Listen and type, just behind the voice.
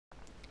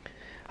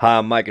Hi,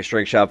 I'm Mike at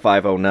Strength Shop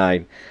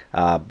 509.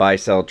 Buy,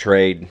 sell,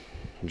 trade,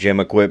 gym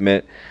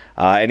equipment.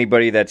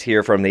 Anybody that's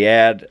here from the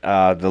ad,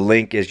 the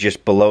link is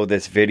just below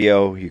this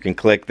video. You can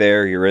click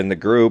there. You're in the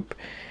group,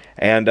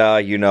 and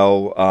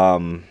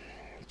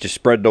just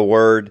spread the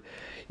word.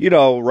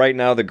 Right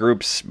now the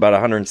group's about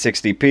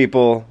 160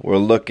 people. We're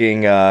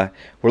looking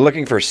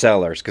for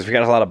sellers because we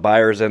got a lot of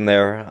buyers in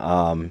there.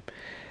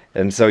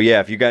 And so yeah,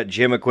 if you got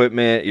gym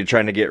equipment you're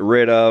trying to get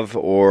rid of,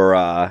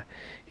 or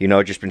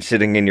just been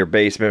sitting in your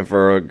basement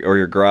or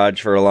your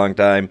garage for a long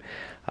time,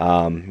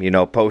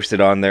 post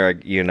it on there.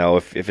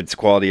 If it's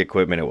quality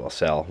equipment, it will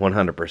sell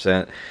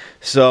 100%.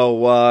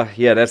 So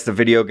yeah, that's the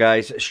video,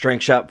 guys.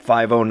 Strength Shop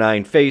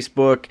 509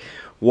 Facebook,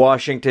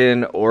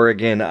 Washington,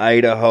 Oregon,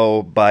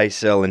 Idaho. Buy,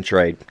 sell, and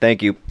trade.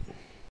 Thank you.